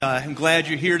I'm glad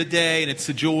you're here today, and it's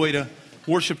a joy to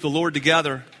worship the Lord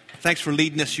together. Thanks for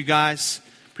leading us, you guys.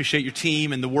 Appreciate your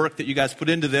team and the work that you guys put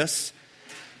into this.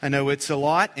 I know it's a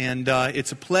lot, and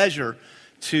it's a pleasure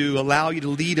to allow you to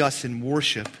lead us in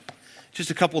worship.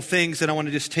 Just a couple of things that I want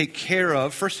to just take care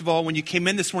of. First of all, when you came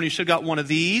in this morning, you should have got one of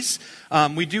these.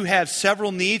 We do have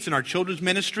several needs in our children's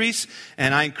ministries,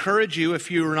 and I encourage you, if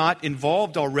you're not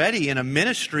involved already in a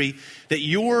ministry, that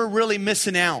you're really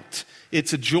missing out.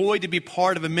 It's a joy to be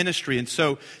part of a ministry. And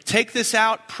so take this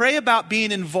out, pray about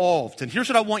being involved. And here's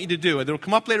what I want you to do. It'll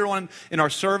come up later on in our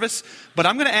service, but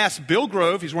I'm going to ask Bill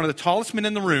Grove, he's one of the tallest men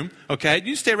in the room, okay?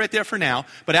 You stay right there for now.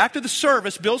 But after the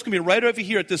service, Bill's going to be right over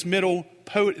here at this middle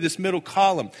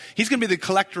column. He's going to be the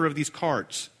collector of these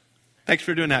cards. Thanks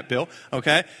for doing that, Bill,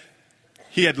 okay?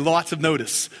 He had lots of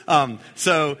notice.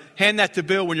 So hand that to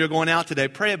Bill when you're going out today.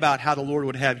 Pray about how the Lord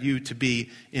would have you to be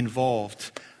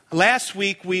involved. Last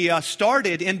week, we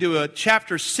started into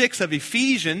chapter 6 of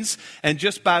Ephesians, and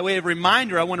just by way of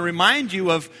reminder, I want to remind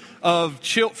you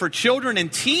for children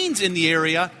and teens in the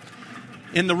area,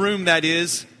 in the room that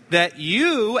is, that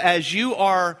you, as you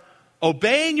are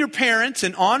obeying your parents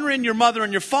and honoring your mother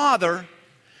and your father,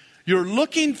 you're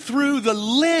looking through the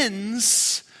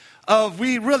lens of,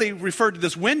 we really referred to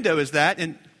this window as that,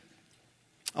 and,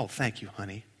 oh, thank you,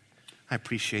 honey. I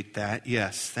appreciate that.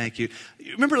 Yes, thank you.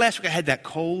 Remember last week I had that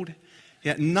cold?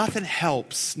 Yeah, nothing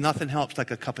helps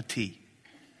like a cup of tea.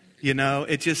 You know,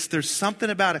 there's something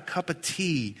about a cup of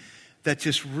tea that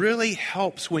just really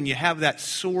helps when you have that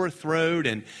sore throat,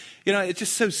 and, you know, it's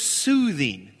just so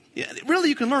soothing. Yeah, really,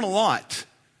 you can learn a lot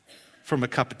from a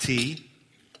cup of tea.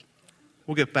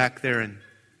 We'll get back there in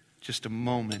just a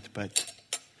moment,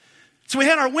 so we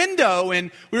had our window,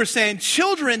 and we were saying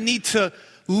children need to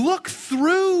look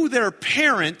through their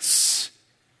parents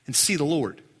and see the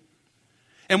Lord.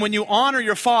 And when you honor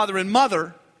your father and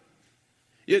mother,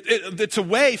 it's a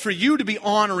way for you to be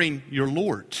honoring your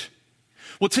Lord.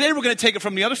 Well, today we're going to take it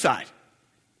from the other side.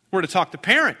 We're going to talk to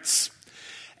parents.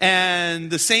 And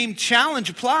the same challenge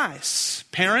applies.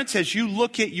 Parents, as you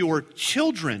look at your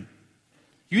children,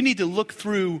 you need to look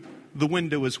through the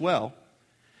window as well.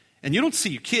 And you don't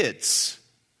see your kids.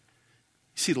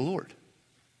 You see the Lord.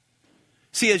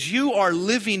 See, as you are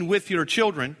living with your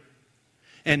children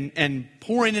and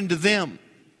pouring into them,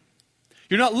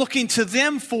 you're not looking to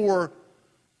them for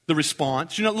the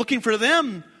response. You're not looking for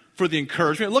them for the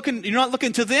encouragement. You're not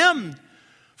looking to them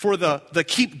for the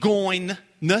keep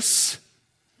goingness.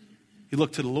 You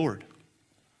look to the Lord.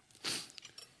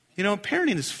 You know,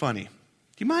 parenting is funny. Do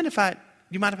you mind if I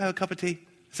have a cup of tea?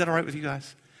 Is that all right with you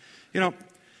guys? You know,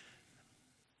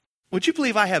 would you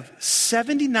believe I have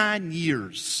 79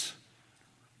 years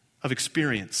of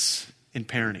experience in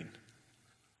parenting?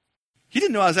 You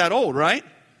didn't know I was that old, right?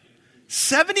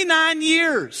 79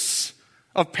 years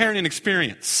of parenting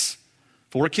experience.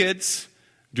 4 kids,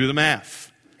 do the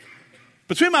math.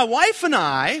 Between my wife and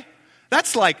I,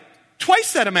 that's like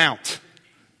twice that amount.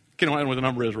 I don't know what the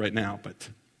number is right now, but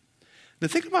the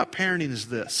thing about parenting is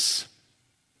this.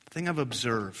 The thing I've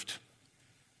observed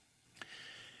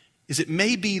is it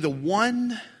may be the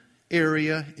one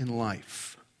area in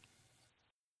life,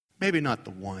 maybe not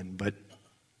the one, but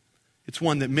it's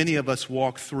one that many of us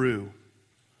walk through,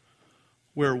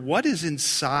 where what is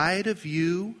inside of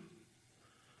you,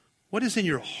 what is in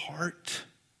your heart,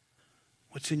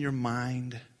 what's in your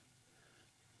mind,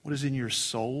 what is in your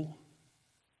soul,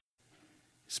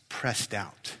 is pressed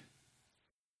out.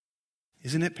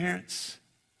 Isn't it, parents?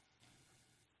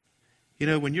 You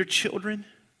know, when your children,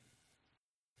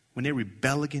 when they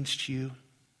rebel against you,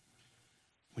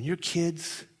 when your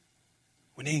kids,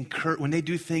 when they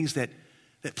do things that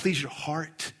please your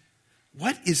heart,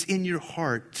 what is in your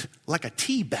heart, like a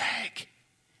tea bag,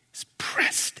 is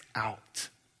pressed out.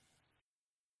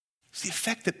 It's the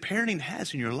effect that parenting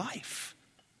has in your life.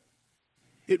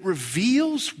 It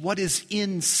reveals what is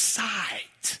inside.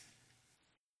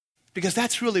 Because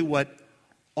that's really what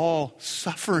all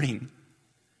suffering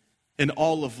and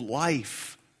all of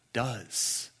life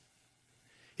does.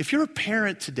 If you're a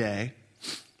parent today,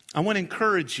 I want to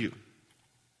encourage you.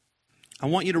 I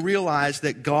want you to realize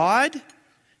that God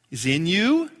is in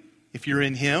you, if you're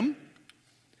in Him.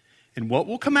 And what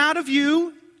will come out of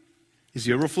you is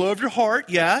the overflow of your heart,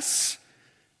 yes.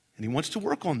 And He wants to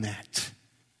work on that.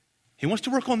 He wants to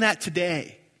work on that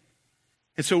today.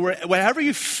 And so whatever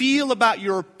you feel about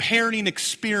your parenting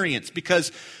experience,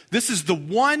 because this is the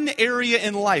one area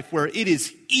in life where it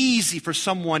is easy for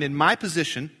someone in my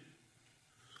position.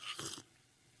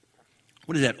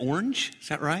 What is that, orange? Is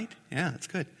that right? Yeah, that's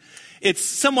good. It's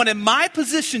someone in my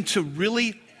position to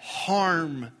really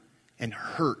harm and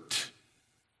hurt.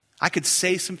 I could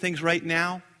say some things right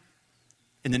now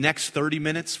in the next 30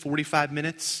 minutes, 45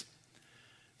 minutes,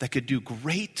 that could do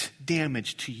great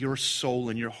damage to your soul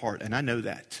and your heart. And I know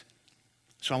that.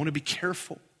 So I want to be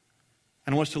careful.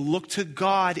 And I want us to look to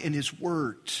God and His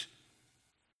Word.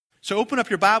 So open up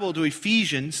your Bible to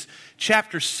Ephesians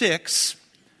chapter 6.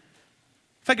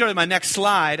 If I go to my next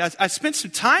slide, I spent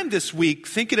some time this week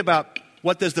thinking about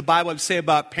what does the Bible say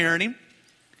about parenting.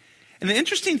 And an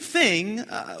interesting thing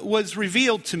was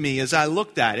revealed to me as I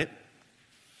looked at it.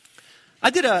 I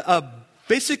did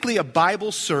basically a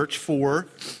Bible search for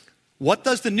what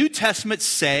does the New Testament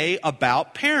say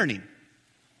about parenting.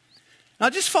 Now,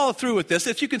 just follow through with this.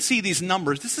 If you can see these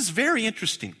numbers, this is very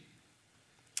interesting.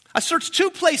 I searched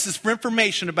 2 places for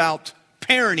information about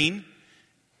parenting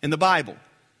in the Bible.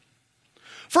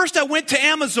 First, I went to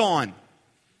Amazon.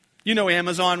 You know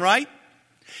Amazon, right?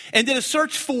 And did a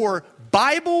search for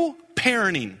Bible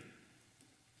parenting.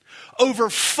 Over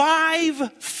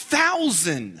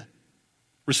 5,000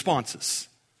 responses,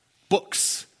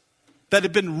 books that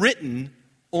have been written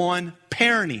on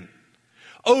parenting.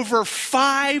 Over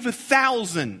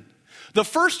 5,000. The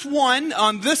first one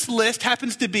on this list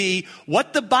happens to be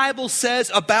what the Bible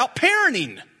says about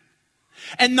parenting.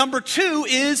 And number 2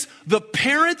 is the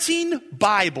Parenting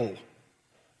Bible.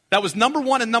 That was number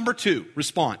 1 and number 2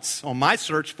 response on my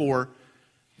search for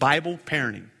Bible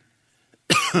parenting.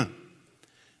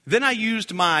 Then I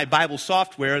used my Bible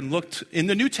software and looked in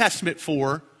the New Testament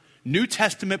for New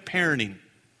Testament parenting.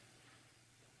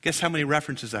 Guess how many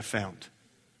references I found?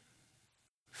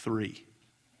 3.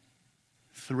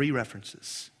 3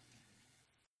 references.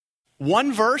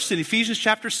 1 verse in Ephesians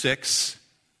chapter 6,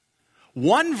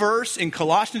 1 verse in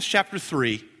Colossians chapter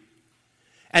 3,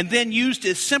 and then used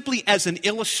as simply as an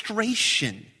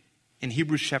illustration in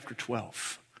Hebrews chapter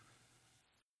 12.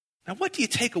 Now, what do you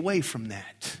take away from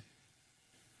that?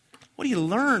 What do you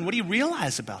learn? What do you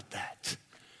realize about that?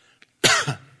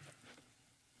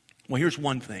 Well, here's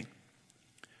one thing.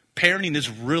 Parenting is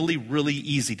really, really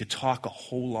easy to talk a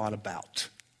whole lot about,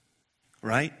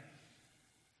 right?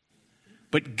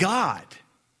 But God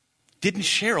didn't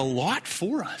share a lot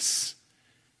for us.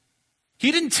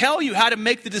 He didn't tell you how to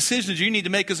make the decisions you need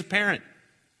to make as a parent.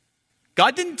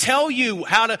 God didn't tell you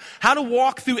how to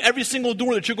walk through every single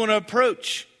door that you're going to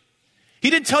approach. He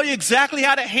didn't tell you exactly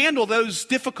how to handle those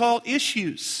difficult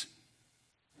issues.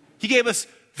 He gave us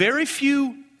very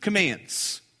few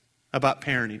commands about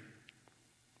parenting.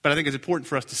 But I think it's important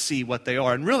for us to see what they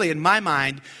are. And really, in my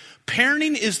mind,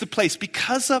 parenting is the place,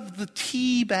 because of the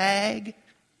tea bag.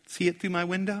 See it through my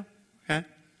window? Okay.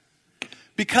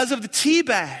 Because of the tea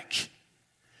bag,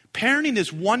 parenting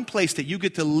is one place that you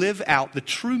get to live out the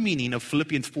true meaning of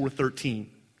Philippians 4:13.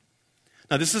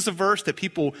 Now, this is a verse that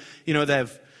people, that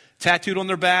have tattooed on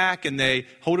their back, and they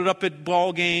hold it up at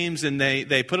ball games, and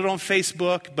they put it on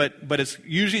Facebook, but it's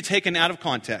usually taken out of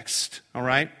context, all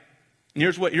right? And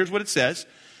here's what it says.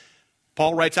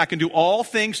 Paul writes, I can do all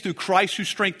things through Christ who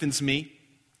strengthens me.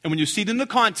 And when you see it in the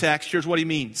context, here's what he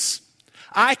means.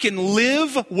 I can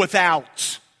live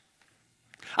without.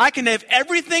 I can have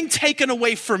everything taken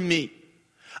away from me.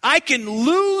 I can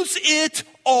lose it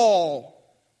all.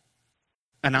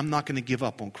 And I'm not going to give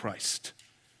up on Christ,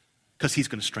 because he's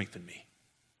going to strengthen me.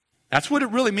 That's what it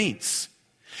really means.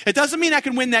 It doesn't mean I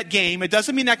can win that game. It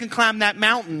doesn't mean I can climb that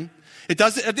mountain. It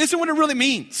isn't what it really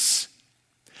means.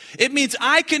 It means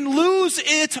I can lose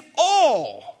it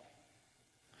all.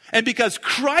 And because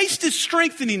Christ is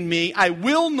strengthening me, I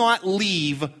will not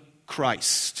leave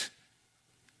Christ.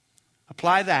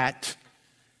 Apply that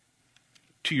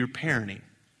to your parenting.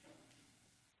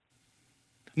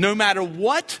 No matter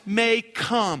what may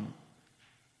come,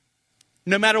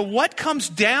 no matter what comes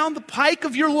down the pike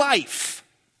of your life,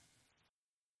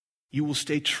 you will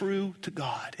stay true to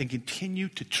God and continue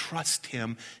to trust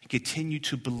Him and continue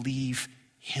to believe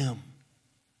Him.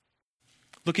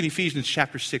 Look at Ephesians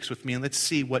chapter 6 with me, and let's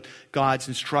see what God's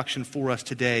instruction for us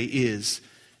today is.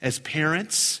 As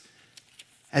parents,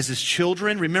 as His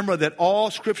children, remember that all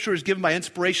Scripture is given by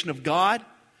inspiration of God.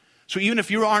 So even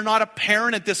if you are not a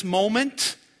parent at this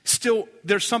moment, still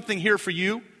there's something here for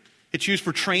you. It's used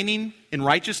for training in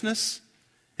righteousness.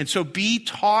 And so be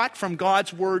taught from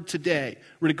God's word today,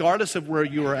 regardless of where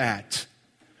you are at.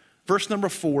 Verse number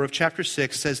 4 of chapter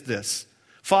 6 says this,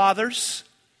 Fathers,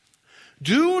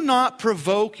 do not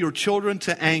provoke your children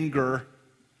to anger,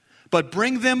 but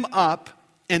bring them up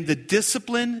in the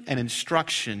discipline and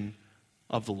instruction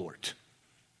of the Lord.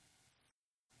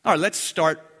 All right, let's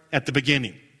start at the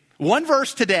beginning. 1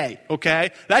 verse today, okay?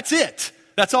 That's it.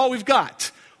 That's all we've got.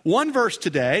 1 verse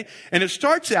today, and it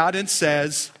starts out and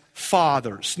says,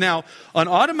 fathers. Now, an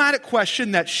automatic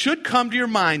question that should come to your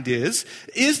mind is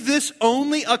this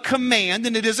only a command?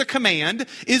 And it is a command.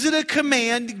 Is it a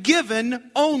command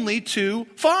given only to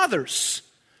fathers?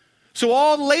 So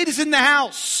all the ladies in the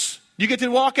house, you get to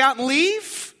walk out and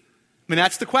leave? I mean,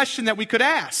 that's the question that we could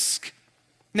ask.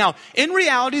 Now, in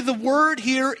reality, the word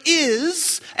here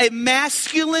is a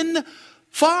masculine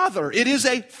father. It is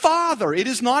a father. It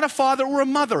is not a father or a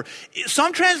mother.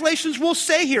 Some translations will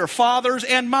say here fathers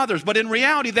and mothers, but in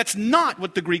reality, that's not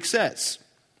what the Greek says.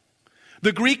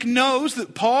 The Greek knows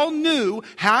that Paul knew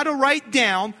how to write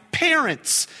down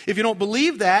parents. If you don't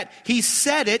believe that, he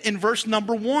said it in verse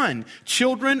number 1.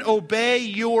 Children, obey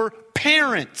your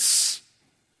parents.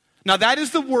 Now, that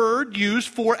is the word used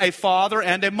for a father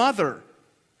and a mother.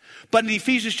 But in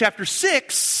Ephesians chapter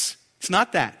 6, it's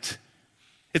not that.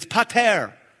 It's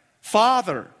pater,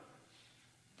 father.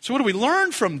 So what do we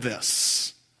learn from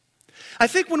this? I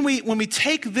think when we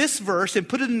take this verse and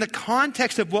put it in the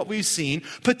context of what we've seen,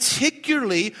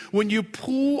 particularly when you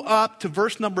pull up to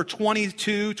verse number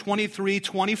 22, 23,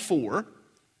 24,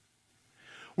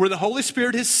 where the Holy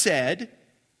Spirit has said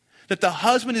that the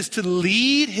husband is to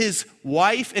lead his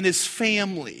wife and his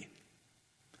family.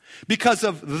 Because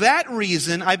of that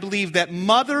reason, I believe that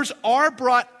mothers are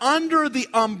brought under the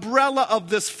umbrella of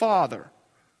this father.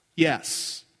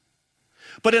 Yes.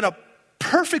 But in a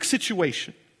perfect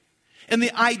situation, in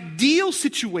the ideal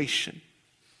situation,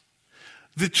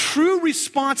 the true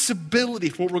responsibility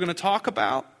for what we're going to talk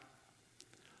about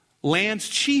lands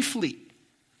chiefly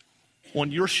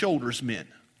on your shoulders, men.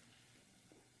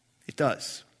 It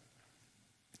does.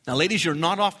 Now, ladies, you're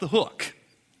not off the hook,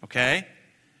 okay?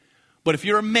 But if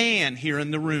you're a man here in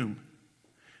the room,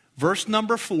 verse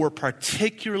number 4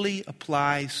 particularly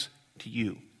applies to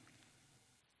you.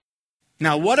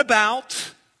 Now, what about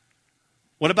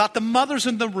the mothers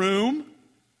in the room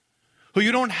who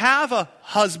you don't have a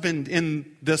husband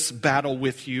in this battle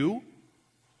with you?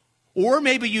 Or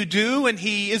maybe you do and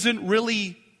he isn't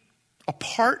really a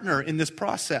partner in this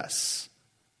process.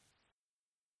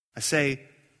 I say,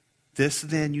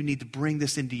 then you need to bring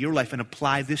this into your life and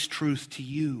apply this truth to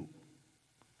you.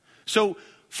 So,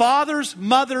 fathers,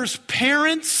 mothers,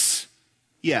 parents,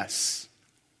 yes,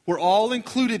 we're all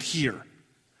included here.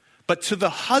 But to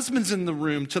the husbands in the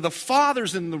room, to the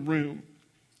fathers in the room,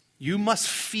 you must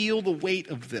feel the weight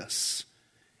of this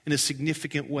in a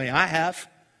significant way. I have,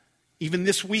 even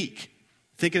this week,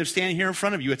 thinking of standing here in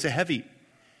front of you. It's a heavy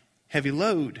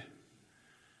load.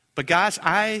 But guys,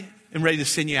 I am ready to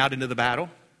send you out into the battle.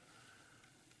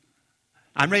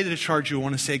 I'm ready to charge you. I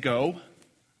want to say go.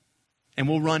 And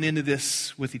we'll run into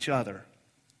this with each other.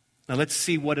 Now let's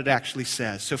see what it actually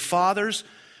says. So fathers,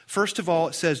 first of all,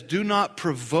 it says, do not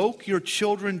provoke your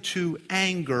children to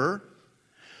anger,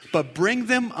 but bring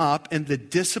them up in the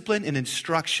discipline and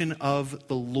instruction of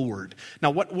the Lord.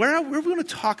 Now, where we're going to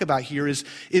talk about here is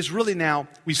really now,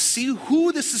 we see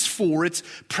who this is for. It's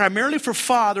primarily for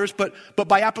fathers, but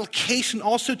by application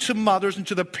also to mothers and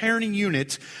to the parenting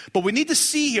unit. But we need to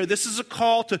see here, this is a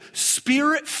call to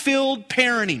spirit-filled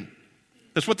parenting.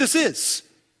 That's what this is.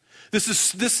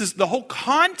 This is the whole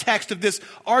context of this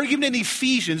argument in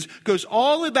Ephesians goes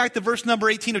all the way back to verse number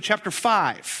 18 of chapter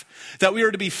 5. That we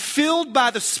are to be filled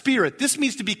by the Spirit. This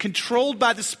means to be controlled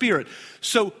by the Spirit.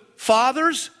 So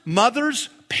fathers, mothers,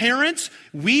 parents,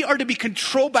 we are to be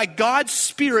controlled by God's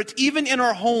Spirit even in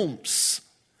our homes.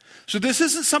 So this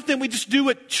isn't something we just do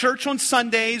at church on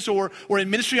Sundays or in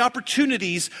ministry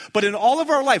opportunities, but in all of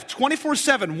our life,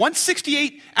 24/7,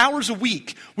 168 hours a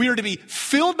week, we are to be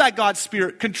filled by God's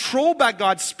Spirit, controlled by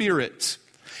God's Spirit.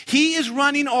 He is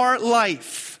running our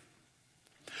life.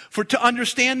 To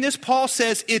understand this, Paul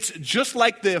says it's just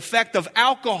like the effect of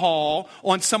alcohol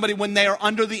on somebody when they are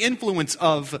under the influence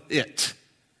of it.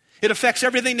 It affects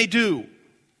everything they do.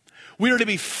 We are to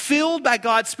be filled by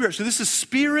God's Spirit. So this is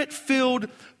Spirit-filled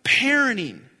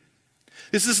parenting.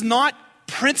 This is not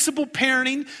principle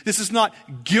parenting. This is not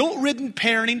guilt-ridden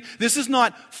parenting. This is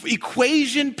not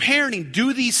equation parenting.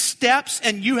 Do these steps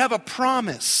and you have a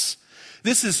promise.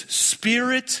 This is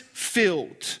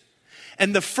Spirit-filled.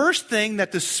 And the first thing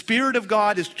that the Spirit of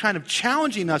God is kind of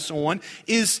challenging us on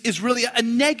is really a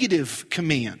negative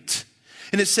command.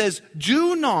 And it says,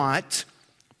 do not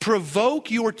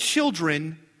provoke your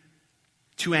children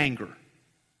to anger.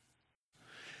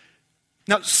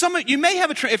 Now, you may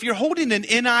have if you're holding an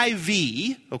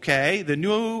NIV, okay, the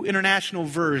New International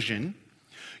Version,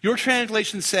 your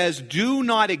translation says, do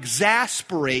not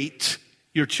exasperate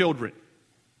your children.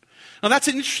 Now, that's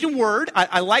an interesting word.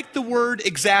 I like the word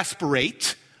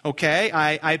exasperate, okay?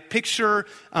 I picture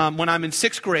when I'm in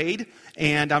 6th grade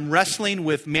and I'm wrestling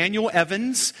with Manuel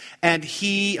Evans, and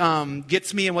he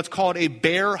gets me in what's called a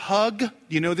bear hug.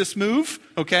 You know this move?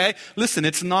 Okay? Listen,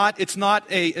 it's not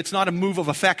a move of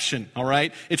affection, all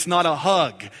right? It's not a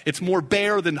hug. It's more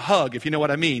bear than hug, if you know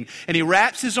what I mean. And he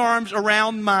wraps his arms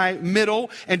around my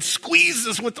middle and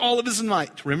squeezes with all of his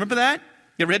might. Remember that?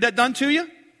 You ever had that done to you?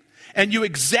 And you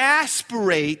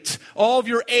exasperate, all of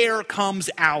your air comes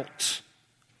out.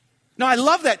 Now, I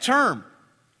love that term,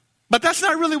 but that's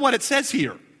not really what it says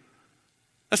here.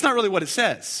 That's not really what it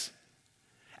says.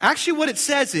 Actually, what it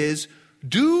says is,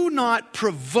 do not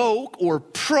provoke or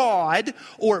prod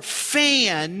or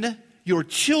fan your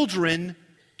children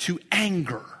to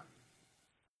anger.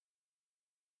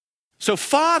 So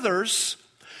fathers,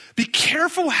 be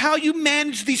careful how you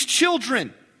manage these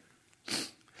children.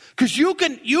 Because you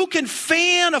can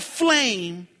fan a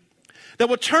flame that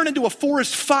will turn into a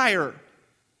forest fire,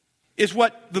 is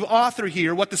what the author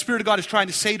here, what the Spirit of God is trying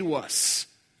to say to us.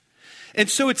 And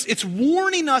so it's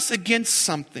warning us against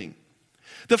something.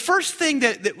 The first thing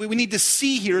that we need to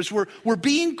see here is we're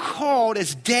being called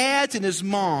as dads and as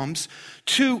moms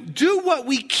to do what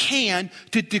we can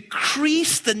to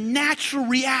decrease the natural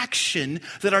reaction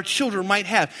that our children might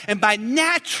have. And by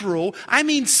natural, I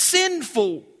mean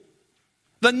sinful.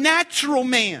 The natural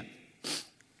man.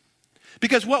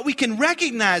 Because what we can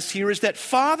recognize here is that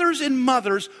fathers and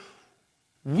mothers,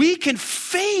 we can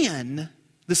fan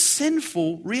the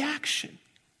sinful reaction.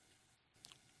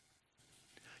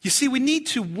 You see, we need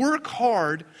to work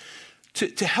hard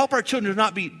to help our children to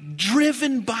not be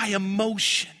driven by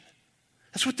emotion.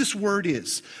 That's what this word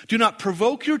is. Do not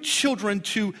provoke your children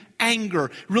to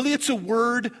anger. Really, it's a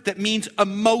word that means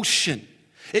emotion.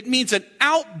 It means an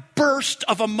outburst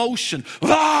of emotion.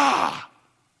 Ah!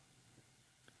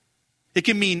 It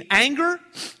can mean anger.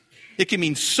 It can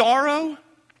mean sorrow.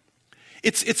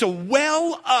 It's a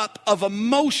well up of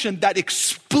emotion that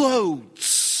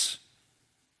explodes.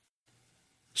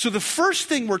 So the first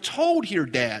thing we're told here,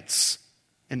 dads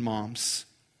and moms,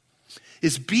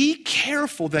 is be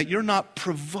careful that you're not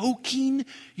provoking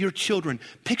your children.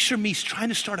 Picture me trying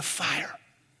to start a fire,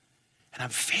 and I'm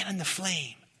fanning the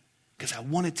flame because I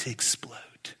want it to explode.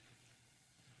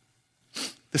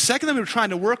 The second thing we're trying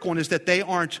to work on is that they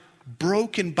aren't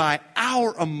broken by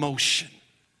our emotion.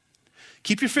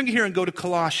 Keep your finger here and go to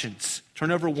Colossians.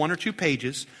 Turn over one or two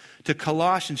pages to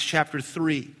Colossians chapter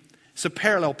 3. It's a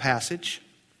parallel passage.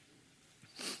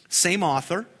 Same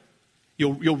author.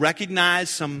 You'll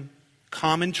recognize some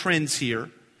common trends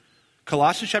here.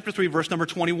 Colossians chapter 3, verse number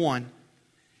 21.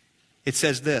 It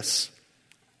says this: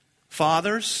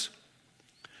 Fathers,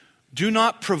 do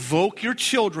not provoke your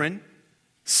children.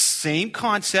 Same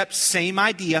concept, same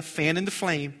idea, fan in the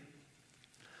flame.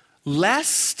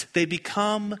 Lest they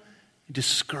become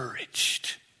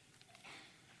discouraged.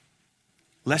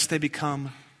 Lest they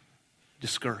become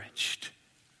discouraged.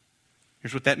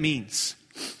 Here's what that means.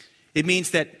 It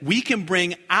means that we can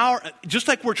bring just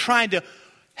like we're trying to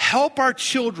help our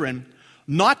children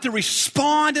not to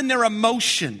respond in their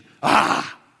emotion.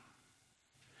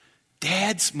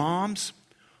 Dads, moms,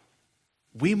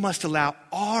 we must allow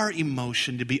our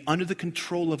emotion to be under the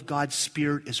control of God's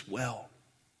Spirit as well.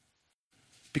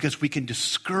 Because we can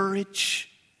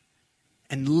discourage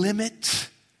and limit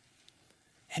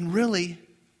and really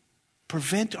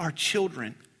prevent our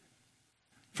children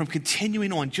from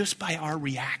continuing on just by our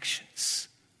reactions.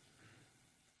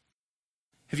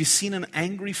 Have you seen an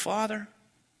angry father?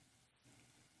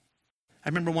 I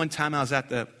remember one time I was at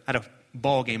a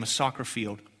ball game, a soccer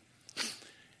field.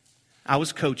 I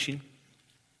was coaching.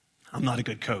 I'm not a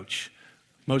good coach.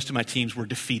 Most of my teams were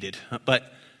defeated,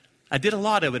 but I did a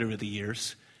lot of it over the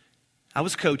years. I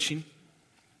was coaching.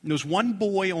 There was one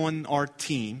boy on our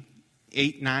team,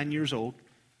 8, 9 years old,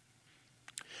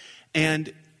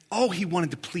 and he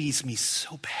wanted to please me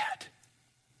so bad.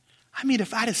 I mean,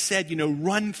 if I'd have said,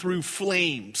 run through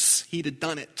flames, he'd have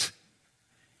done it.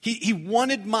 He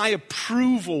wanted my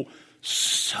approval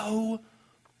so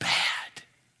bad.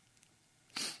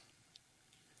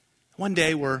 One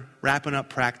day we're wrapping up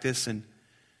practice and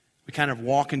we kind of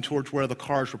walking towards where the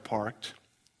cars were parked.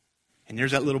 And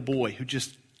there's that little boy who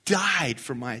just died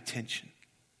for my attention.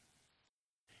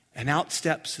 And out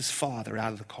steps his father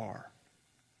out of the car.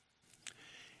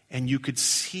 And you could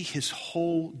see his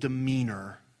whole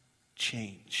demeanor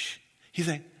change. He's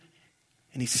like,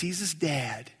 and he sees his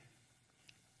dad.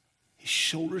 His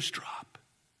shoulders drop.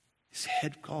 His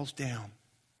head falls down.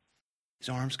 His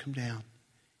arms come down.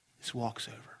 He just walks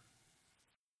over.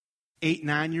 8,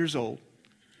 9 years old.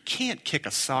 Can't kick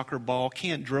a soccer ball.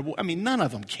 Can't dribble. I mean, none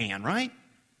of them can, right?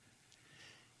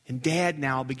 And dad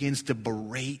now begins to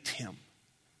berate him.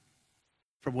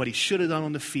 for what he should have done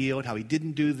on the field, how he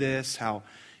didn't do this, how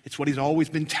it's what he's always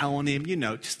been telling him,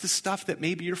 just the stuff that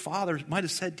maybe your father might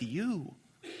have said to you.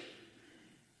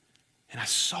 And I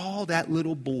saw that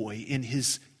little boy in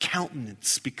his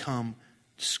countenance become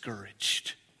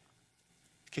discouraged.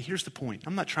 Okay, here's the point.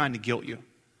 I'm not trying to guilt you.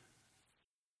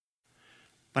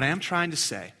 But I am trying to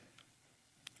say,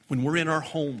 when we're in our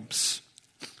homes,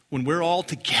 when we're all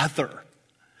together,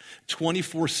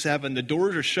 24/7, the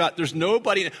doors are shut, there's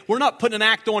nobody, we're not putting an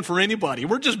act on for anybody.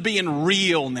 We're just being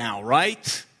real now,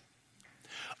 right?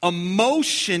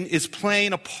 Emotion is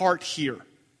playing a part here.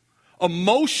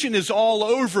 Emotion is all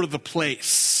over the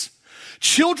place.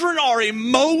 Children are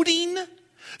emoting.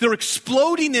 They're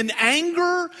exploding in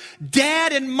anger.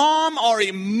 Dad and mom are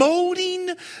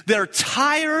emoting. They're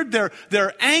tired.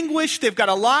 They're anguished. They've got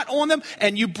a lot on them.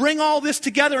 And you bring all this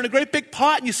together in a great big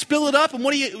pot and you spill it up. And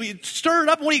you stir it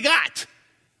up and what do you got?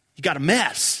 You got a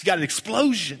mess. You got an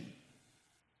explosion.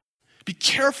 Be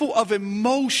careful of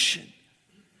emotion.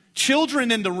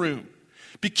 Children in the room,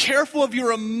 be careful of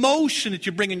your emotion that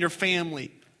you bring in your family.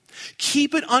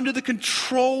 Keep it under the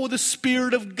control of the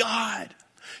Spirit of God.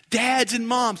 Dads and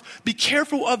moms, be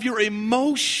careful of your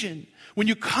emotion. When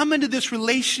you come into this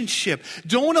relationship,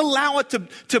 don't allow it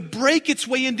to break its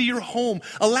way into your home.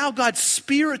 Allow God's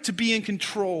Spirit to be in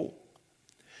control.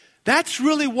 That's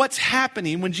really what's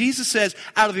happening when Jesus says,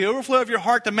 out of the overflow of your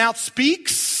heart, the mouth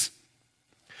speaks.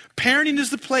 Parenting is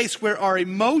the place where our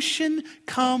emotion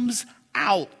comes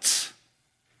out.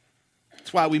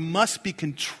 That's why we must be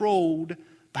controlled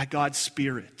by God's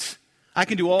Spirit. I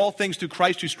can do all things through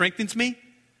Christ who strengthens me.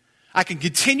 I can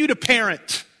continue to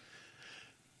parent,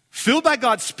 filled by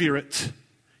God's Spirit,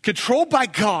 controlled by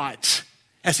God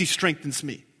as He strengthens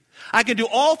me. I can do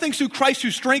all things through Christ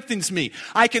who strengthens me.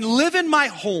 I can live in my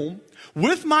home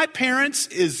with my parents,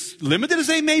 as limited as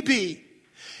they may be,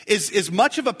 as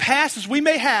much of a past as we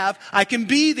may have. I can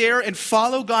be there and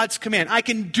follow God's command. I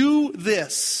can do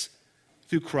this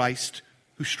through Christ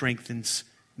who strengthens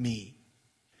me.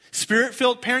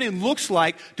 Spirit-filled parenting looks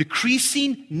like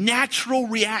decreasing natural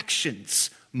reactions,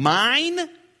 mine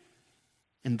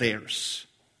and theirs.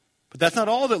 But that's not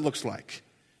all that it looks like.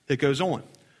 It goes on.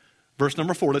 Verse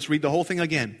number 4, let's read the whole thing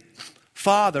again.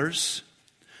 Fathers,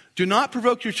 do not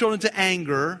provoke your children to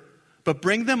anger, but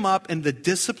bring them up in the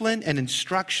discipline and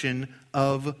instruction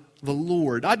of the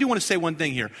Lord. I do want to say one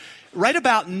thing here. Right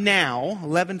about now,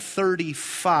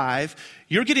 11:35,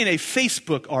 you're getting a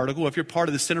Facebook article if you're part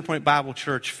of the Centerpoint Bible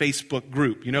Church Facebook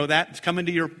group. You know that? It's coming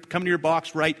to your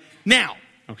box right now.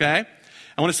 Okay?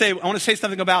 I want to say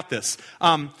something about this.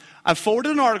 I've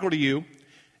forwarded an article to you.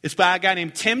 It's by a guy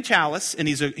named Tim Challis, and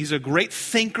he's a great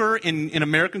thinker in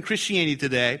American Christianity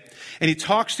today. And he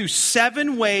talks through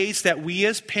 7 ways that we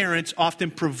as parents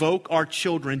often provoke our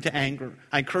children to anger.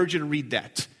 I encourage you to read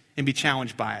that and be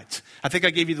challenged by it. I think I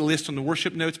gave you the list on the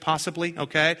worship notes possibly,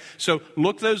 okay? So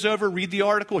look those over, read the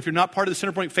article. If you're not part of the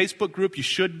Centerpoint Facebook group, you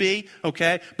should be,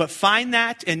 okay? But find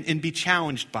that and be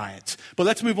challenged by it. But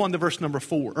let's move on to verse number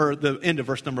 4, or the end of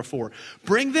verse number 4.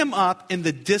 Bring them up in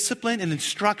the discipline and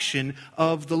instruction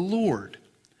of the Lord.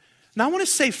 Now I want to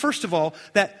say, first of all,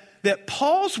 that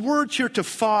Paul's words here to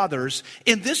fathers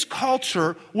in this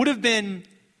culture would have been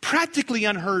practically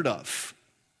unheard of.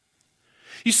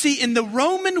 You see, in the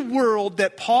Roman world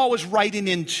that Paul was writing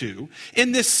into,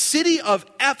 in this city of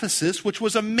Ephesus, which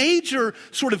was a major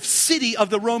sort of city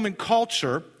of the Roman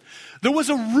culture, there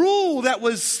was a rule that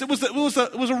was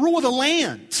a rule of the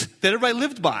land that everybody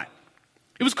lived by.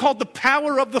 It was called the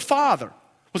power of the Father.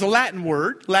 It was a Latin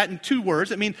word, Latin 2 words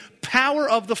that mean power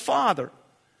of the Father.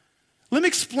 Let me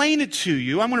explain it to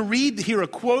you. I'm going to read here a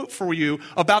quote for you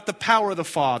about the power of the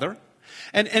Father.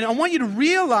 And I want you to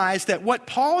realize that what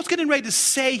Paul is getting ready to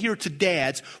say here to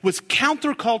dads was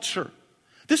counterculture.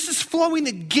 This is flowing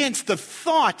against the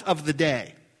thought of the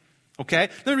day. Okay?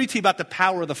 Let me read to you about the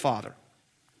power of the Father.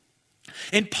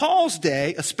 In Paul's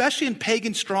day, especially in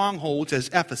pagan strongholds as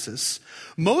Ephesus,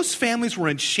 most families were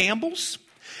in shambles,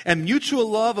 and mutual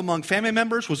love among family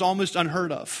members was almost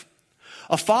unheard of.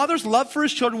 A father's love for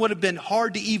his children would have been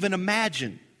hard to even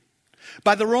imagine.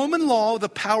 By the Roman law, the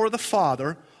power of the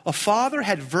Father, a father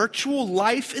had virtual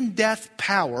life and death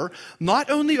power, not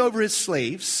only over his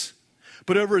slaves,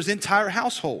 but over his entire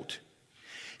household.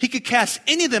 He could cast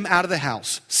any of them out of the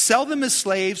house, sell them as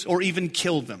slaves, or even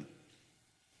kill them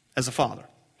as a father.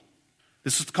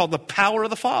 This is called the power of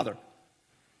the Father.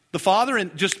 The father,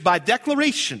 and just by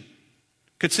declaration,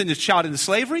 could send his child into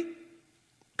slavery,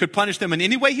 could punish them in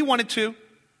any way he wanted to,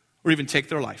 or even take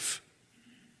their life.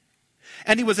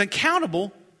 And he was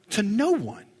accountable to no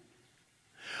one.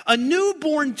 A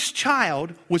newborn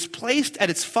child was placed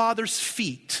at its father's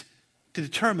feet to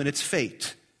determine its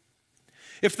fate.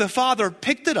 If the father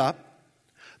picked it up,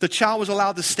 the child was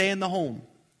allowed to stay in the home.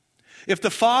 If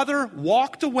the father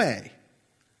walked away,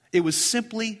 it was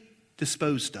simply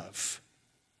disposed of.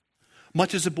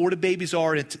 Much as aborted babies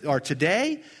are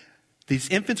today, these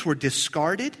infants were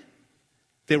discarded.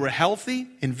 They were healthy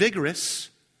and vigorous.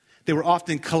 They were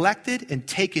often collected and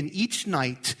taken each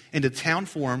night into town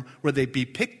forum where they'd be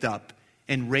picked up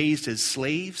and raised as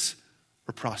slaves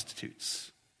or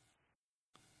prostitutes.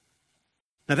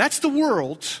 Now that's the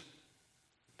world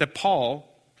that Paul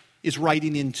is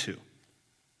writing into.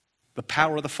 The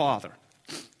power of the Father.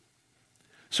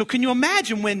 So can you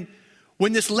imagine when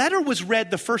this letter was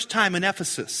read the first time in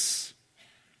Ephesus,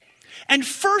 and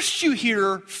first you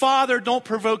hear, Father, don't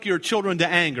provoke your children to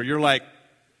anger. You're like,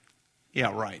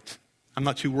 yeah, right. I'm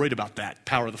not too worried about that.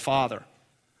 Power of the Father.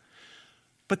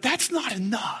 But that's not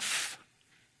enough.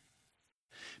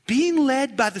 Being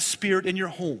led by the Spirit in your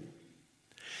home.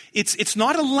 It's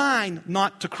not a line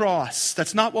not to cross.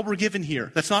 That's not what we're given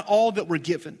here. That's not all that we're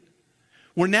given.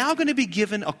 We're now going to be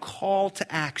given a call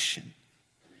to action.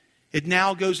 It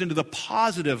now goes into the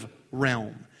positive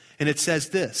realm. And it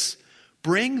says this,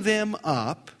 bring them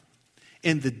up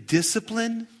in the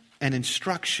discipline and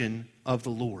instruction of the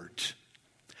Lord.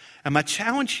 And my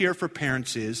challenge here for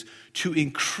parents is to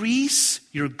increase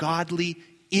your godly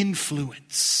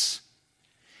influence.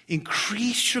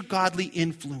 Increase your godly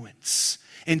influence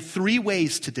in 3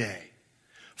 ways today.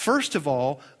 First of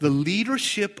all, the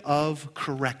leadership of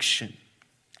correction.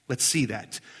 Let's see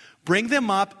that. Bring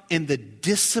them up in the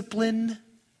discipline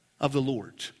of the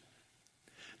Lord.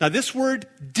 Now, this word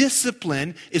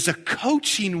discipline is a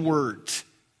coaching word.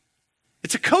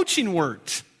 It's a coaching word.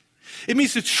 It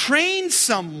means to train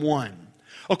someone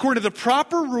according to the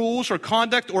proper rules or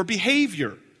conduct or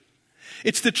behavior.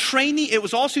 It's the training. It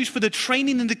was also used for the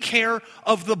training and the care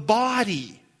of the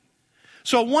body.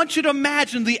 So I want you to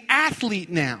imagine the athlete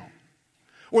now,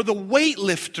 or the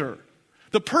weightlifter,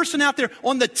 the person out there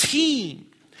on the team,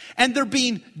 and they're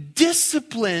being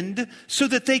disciplined so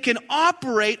that they can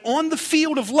operate on the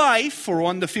field of life or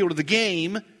on the field of the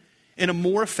game in a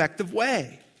more effective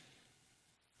way.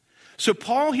 So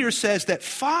Paul here says that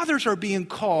fathers are being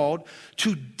called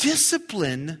to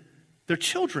discipline their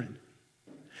children.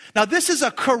 Now this is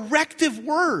a corrective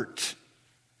word.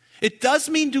 It does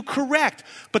mean to correct,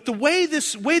 but the way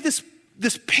this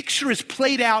picture is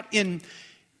played out in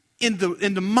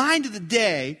the mind of the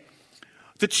day,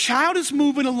 the child is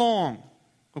moving along,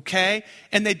 okay?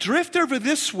 And they drift over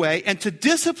this way, and to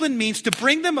discipline means to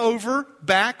bring them over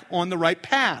back on the right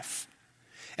path.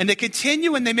 And they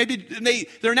continue, and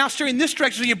they're now steering this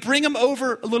direction, so you bring them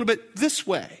over a little bit this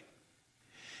way.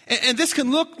 And this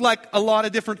can look like a lot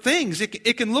of different things.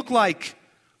 It can look like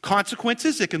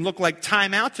consequences. It can look like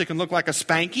timeouts. It can look like a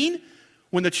spanking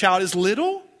when the child is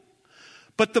little.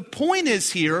 But the point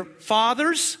is here,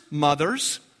 fathers,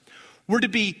 mothers, we're to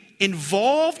be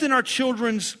involved in our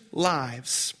children's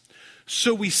lives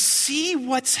so we see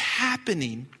what's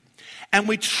happening and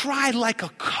we try like a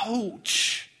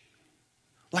coach,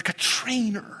 like a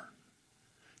trainer,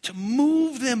 to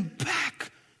move them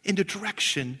back in the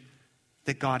direction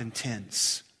that God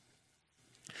intends.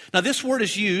 Now this word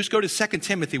is used, go to 2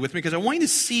 Timothy with me because I want you to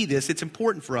see this, it's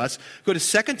important for us. Go to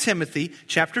 2 Timothy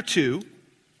chapter 2.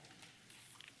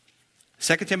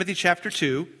 2 Timothy chapter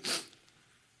 2,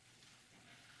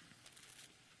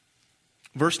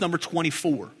 verse number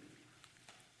 24.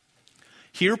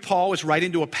 Here Paul is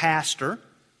writing to a pastor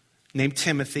named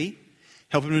Timothy,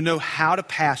 helping him to know how to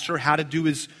pastor, how to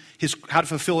do how to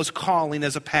fulfill his calling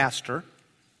as a pastor.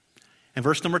 And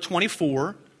verse number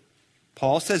 24,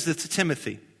 Paul says this to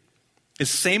Timothy, is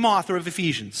the same author of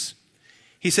Ephesians.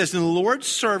 He says, "And the Lord's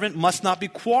servant must not be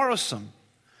quarrelsome,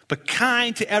 but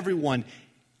kind to everyone,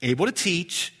 able to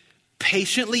teach,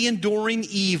 patiently enduring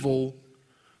evil,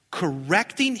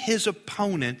 correcting his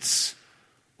opponents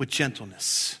with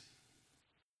gentleness."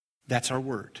 That's our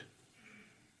word.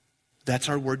 That's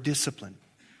our word, discipline.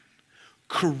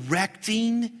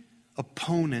 Correcting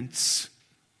opponents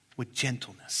with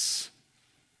gentleness.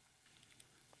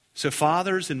 So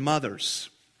fathers and mothers,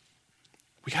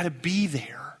 we got to be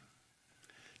there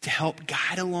to help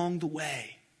guide along the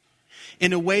way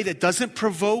in a way that doesn't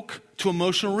provoke to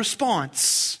emotional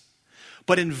response,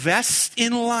 but invests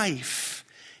in life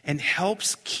and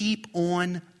helps keep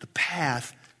on the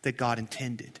path that God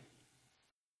intended.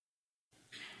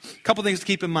 A couple things to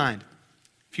keep in mind.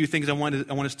 A few things I want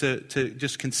us to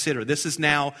just consider. This is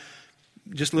now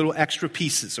just little extra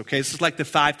pieces, okay? This is like the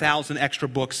 5,000 extra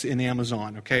books in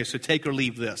Amazon, okay? So take or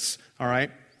leave this, all right?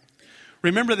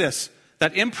 Remember this,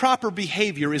 that improper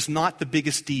behavior is not the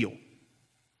biggest deal.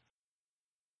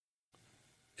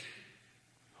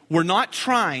 we're not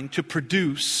trying to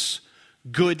produce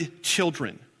good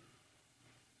children.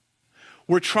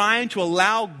 We're trying to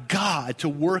allow God to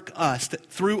work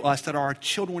through us, that our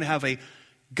children would have a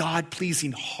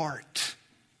God-pleasing heart.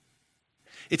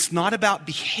 It's not about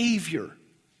behavior.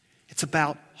 It's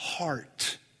about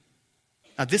heart.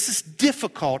 Now, this is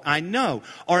difficult, I know.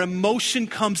 Our emotion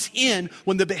comes in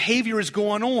when the behavior is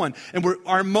going on, and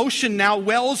our emotion now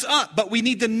wells up. But we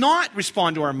need to not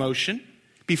respond to our emotion.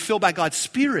 Be filled by God's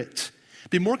Spirit.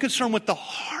 Be more concerned with the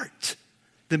heart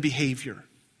than behavior.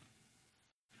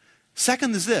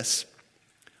 Second is this.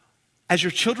 As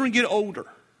your children get older,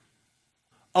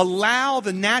 allow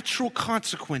the natural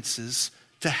consequences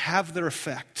to have their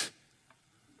effect.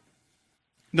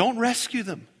 Don't rescue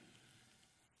them.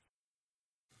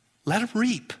 Let them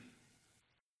reap.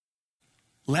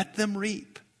 Let them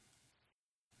reap.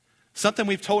 Something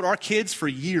we've told our kids for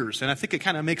years, and I think it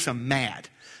kind of makes them mad.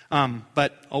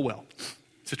 But, oh well,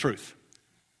 it's the truth.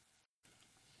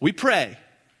 We pray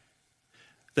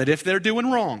that if they're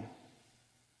doing wrong,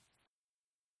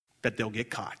 that they'll get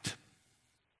caught.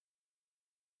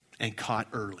 And caught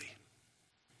early.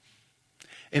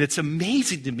 And it's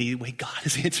amazing to me the way God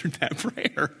has answered that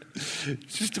prayer.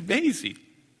 It's just amazing.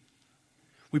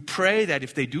 We pray that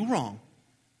if they do wrong,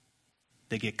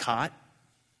 they get caught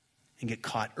and get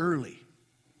caught early.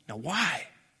 Now why?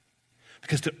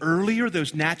 Because the earlier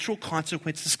those natural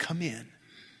consequences come in,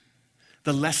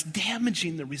 the less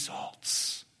damaging the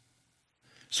results.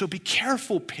 So be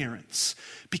careful, parents.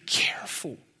 Be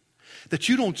careful that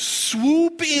you don't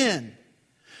swoop in.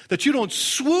 That you don't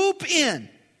swoop in.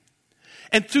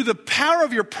 And through the power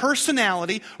of your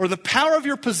personality or the power of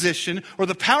your position or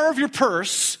the power of your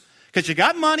purse, because you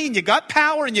got money and you got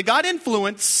power and you got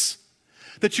influence,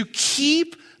 that you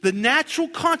keep the natural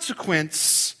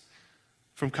consequence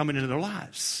from coming into their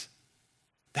lives.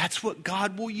 That's what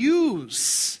God will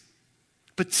use,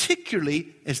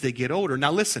 particularly as they get older.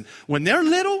 Now listen, when they're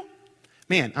little,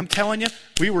 man, I'm telling you,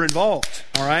 we were involved,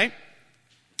 all right?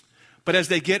 But as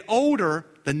they get older,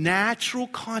 the natural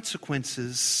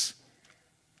consequences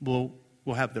will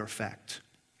have their effect.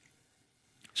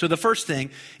 So the first thing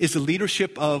is the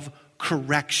leadership of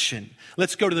correction.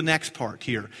 Let's go to the next part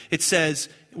here. It says,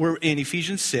 we're in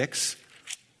Ephesians 6,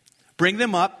 bring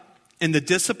them up in the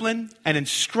discipline and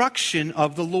instruction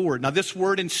of the Lord. Now this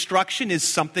word instruction is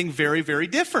something very, very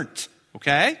different,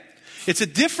 okay? It's a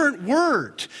different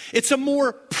word. It's a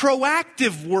more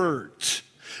proactive word.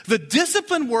 The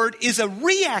discipline word is a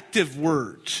reactive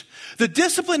word. The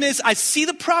discipline is, I see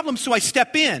the problem, so I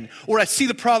step in. Or I see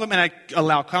the problem and I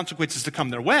allow consequences to come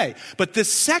their way. But the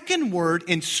second word,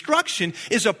 instruction,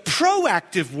 is a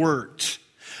proactive word.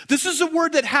 This is a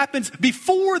word that happens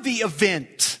before the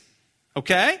event.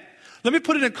 Okay? Let me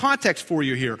put it in context for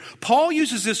you here. Paul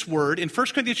uses this word in 1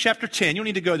 Corinthians chapter 10. You don't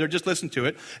need to go there, just listen to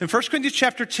it. In 1 Corinthians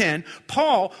chapter 10,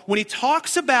 Paul, when he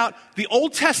talks about the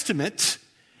Old Testament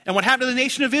and what happened to the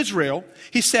nation of Israel,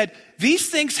 he said, these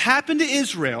things happened to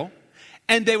Israel,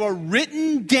 and they were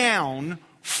written down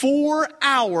for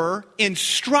our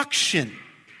instruction.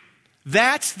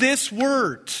 That's this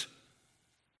word.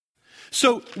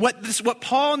 So what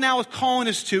Paul now is calling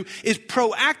us to is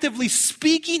proactively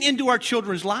speaking into our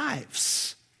children's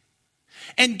lives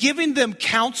and giving them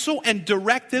counsel and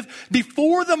directive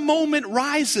before the moment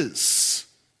rises.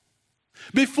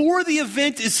 Before the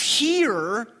event is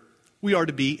here, we are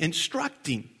to be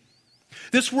instructing.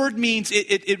 This word means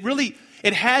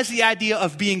it has the idea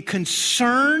of being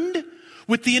concerned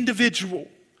with the individual.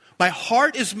 My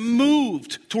heart is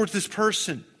moved towards this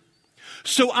person.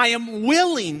 So I am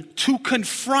willing to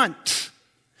confront.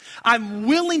 I'm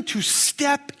willing to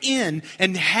step in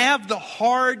and have the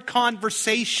hard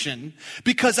conversation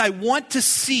because I want to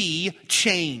see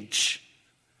change.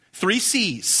 3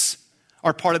 C's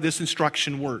are part of this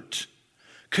instruction word.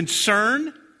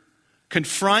 Concern,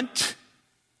 confront,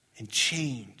 and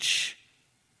change.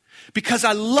 Because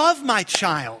I love my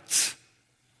child.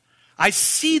 I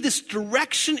see this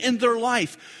direction in their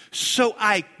life. So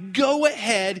I go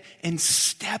ahead and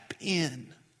step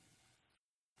in.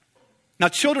 Now,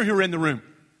 children who are in the room,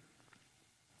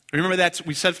 remember that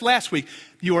we said last week,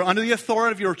 you are under the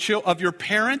authority of your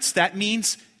parents. That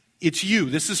means it's you.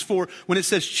 This is for, when it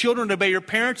says children obey your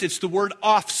parents, it's the word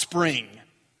offspring.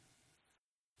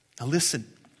 Now listen,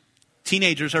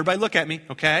 teenagers, everybody look at me,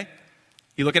 okay?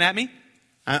 You looking at me?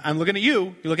 I'm looking at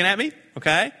you. You looking at me?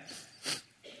 Okay?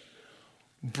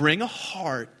 Bring a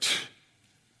heart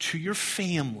to your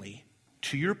family,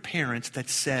 to your parents that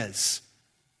says,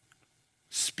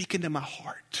 speak into my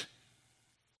heart.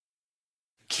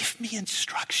 Give me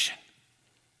instruction.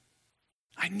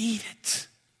 I need it.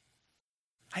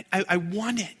 I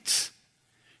want it.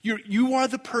 You are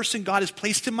the person God has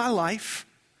placed in my life,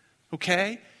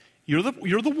 okay? You're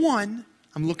the one.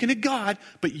 I'm looking at God,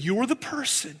 but you're the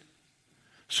person.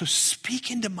 So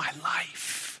speak into my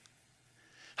life.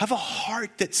 Have a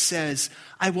heart that says,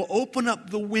 I will open up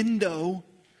the window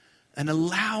and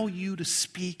allow you to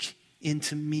speak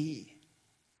into me.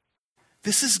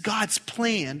 This is God's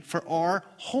plan for our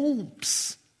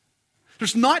homes.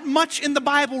 There's not much in the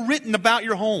Bible written about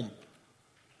your home.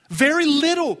 Very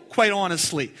little, quite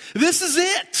honestly. This is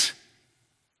it.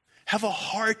 Have a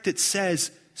heart that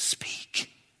says, speak,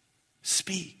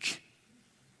 speak.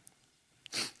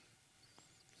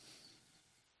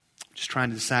 Just trying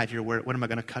to decide here, what am I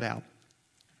going to cut out?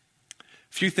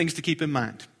 A few things to keep in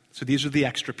mind. So these are the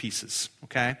extra pieces,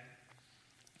 okay?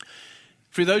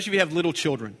 For those of you who have little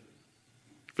children,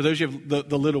 for those of you who have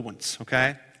the little ones,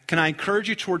 okay? Can I encourage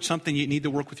you towards something you need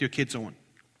to work with your kids on?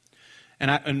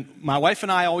 And my wife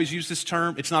and I always use this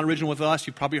term. It's not original with us.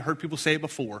 You've probably heard people say it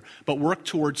before. But work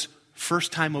towards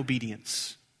first-time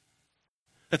obedience.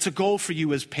 That's a goal for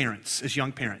you as parents, as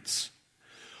young parents.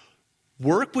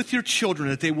 Work with your children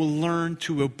that they will learn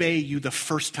to obey you the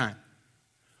first time.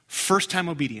 First-time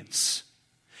obedience.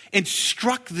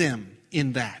 Instruct them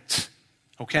in that.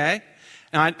 Okay?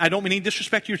 Now, I don't mean any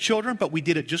disrespect to your children, but we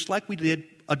did it just like we did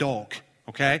a dog.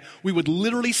 Okay? We would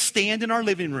literally stand in our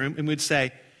living room and we'd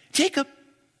say, Jacob,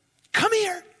 come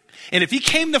here. And if he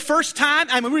came the first time,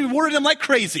 we rewarded him like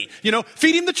crazy.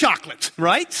 Feed him the chocolate,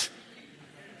 right?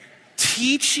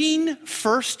 Teaching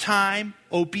first-time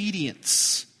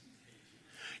obedience.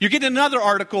 You're getting another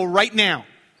article right now.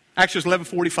 Actually,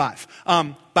 it's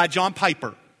 11:45 by John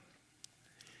Piper.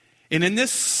 And in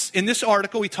this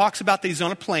article, he talks about that he's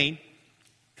on a plane.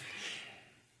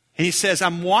 And he says,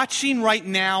 I'm watching right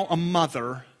now a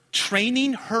mother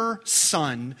training her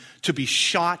son to be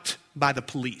shot by the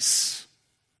police.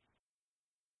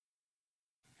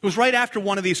 It was right after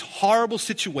one of these horrible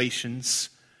situations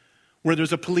where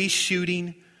there's a police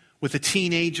shooting with a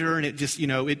teenager and it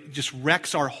just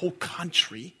wrecks our whole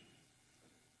country.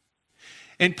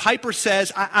 And Piper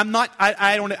says,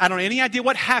 I don't have any idea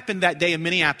what happened that day in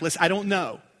Minneapolis. I don't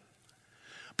know.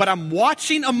 But I'm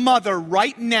watching a mother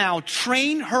right now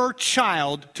train her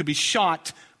child to be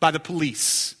shot by the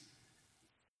police.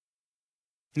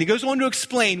 And he goes on to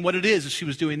explain what it is as she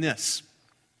was doing this.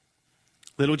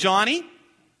 Little Johnny,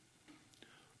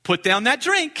 put down that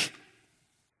drink.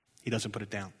 He doesn't put it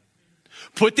down.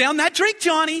 Put down that drink,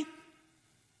 Johnny.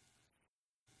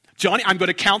 Johnny, I'm going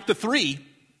to count to 3.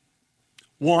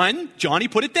 1, Johnny,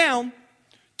 put it down.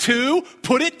 2,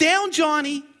 put it down,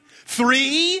 Johnny.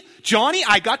 3, Johnny,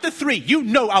 I got the 3.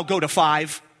 I'll go to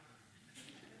 5.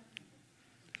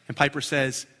 And Piper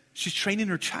says, she's training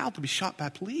her child to be shot by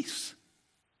police.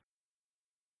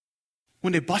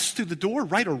 When they bust through the door,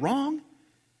 right or wrong,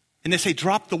 and they say,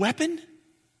 drop the weapon.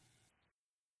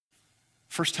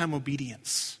 First-time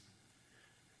obedience.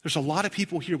 There's a lot of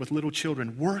people here with little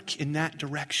children. Work in that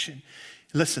direction.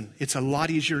 Listen, it's a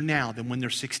lot easier now than when they're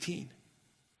 16.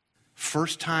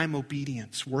 First-time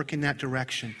obedience. Work in that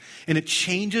direction. And it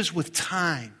changes with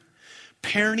time.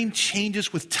 Parenting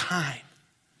changes with time.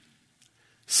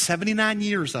 79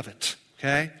 years of it,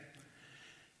 okay?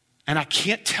 And I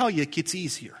can't tell you it gets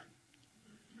easier.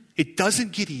 It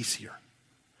doesn't get easier,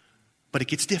 but it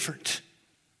gets different.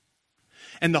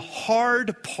 And the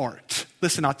hard part,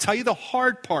 listen, I'll tell you the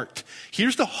hard part.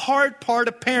 Here's the hard part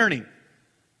of parenting.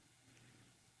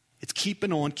 It's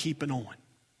keeping on, keeping on.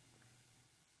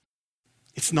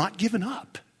 It's not giving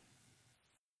up.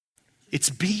 It's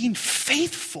being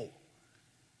faithful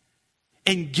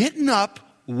and getting up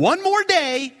one more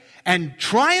day and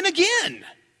trying again.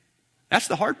 That's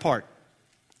the hard part.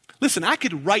 Listen, I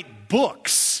could write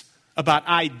books about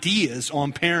ideas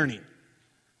on parenting.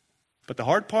 But the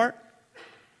hard part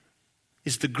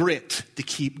is the grit to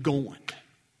keep going.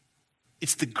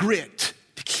 It's the grit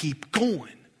to keep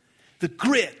going. The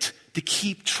grit to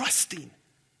keep trusting.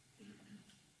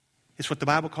 It's what the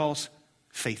Bible calls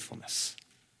faithfulness.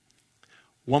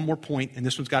 One more point, and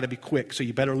this one's got to be quick, so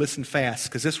you better listen fast,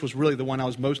 because this was really the one I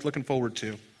was most looking forward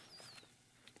to.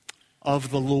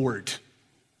 Of the Lord.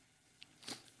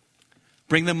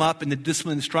 Bring them up in the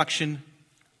discipline instruction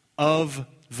of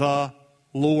the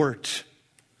Lord.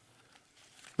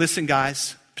 Listen,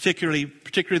 guys, particularly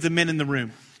the men in the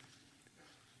room.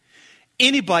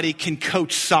 Anybody can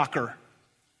coach soccer.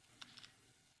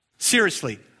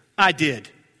 Seriously, I did.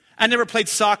 I never played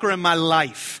soccer in my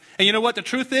life. And you know what? The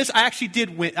truth is, I actually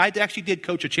did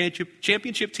coach a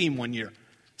championship team one year.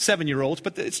 7-year-olds,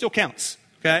 but it still counts,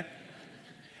 okay?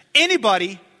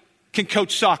 Anybody can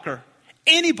coach soccer.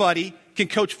 Anybody can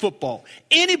coach football.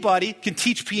 Anybody can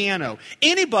teach piano.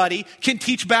 Anybody can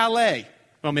teach ballet.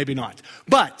 Well, maybe not.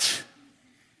 But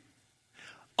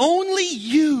only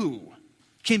you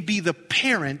can be the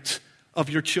parent of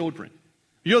your children.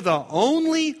 You're the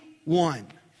only one.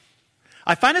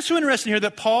 I find it so interesting here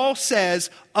that Paul says,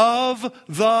 of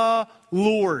the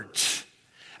Lord.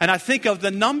 And I think of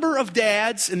the number of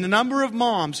dads and the number of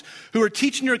moms who are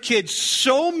teaching their kids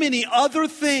so many other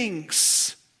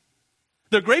things.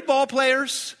 They're great ball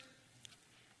players.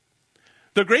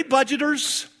 They're great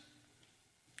budgeters.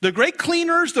 They're great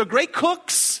cleaners. They're great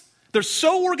cooks. They're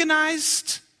so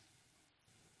organized.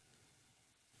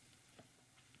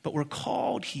 But we're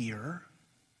called here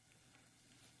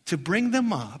to bring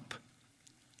them up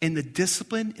in the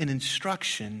discipline and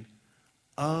instruction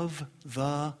of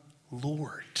the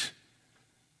Lord.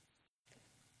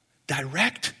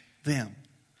 Direct them.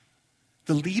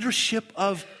 The leadership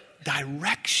of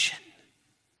direction.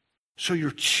 So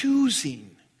you're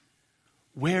choosing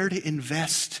where to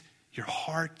invest your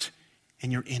heart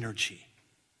and your energy.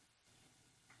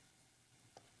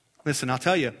 Listen, I'll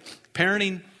tell you,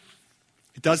 parenting,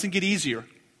 it doesn't get easier.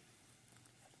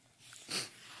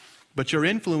 But your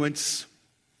influence,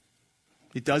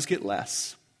 it does get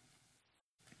less.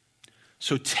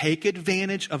 So take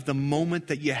advantage of the moment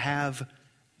that you have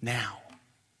now.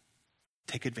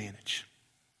 Take advantage.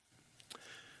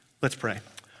 Let's pray.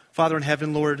 Father in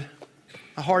heaven, Lord,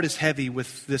 my heart is heavy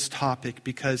with this topic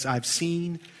because I've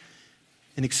seen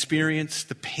and experienced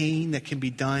the pain that can be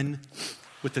done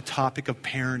with the topic of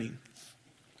parenting.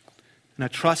 And I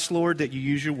trust, Lord, that you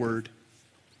use your word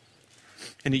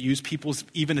and that you use people's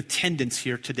even attendance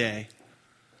here today.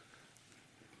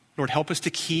 Lord, help us to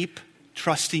keep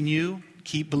trusting you,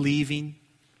 keep believing,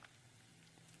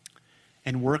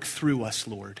 and work through us,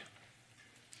 Lord.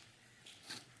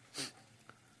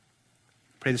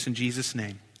 Pray this in Jesus'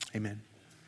 name. Amen.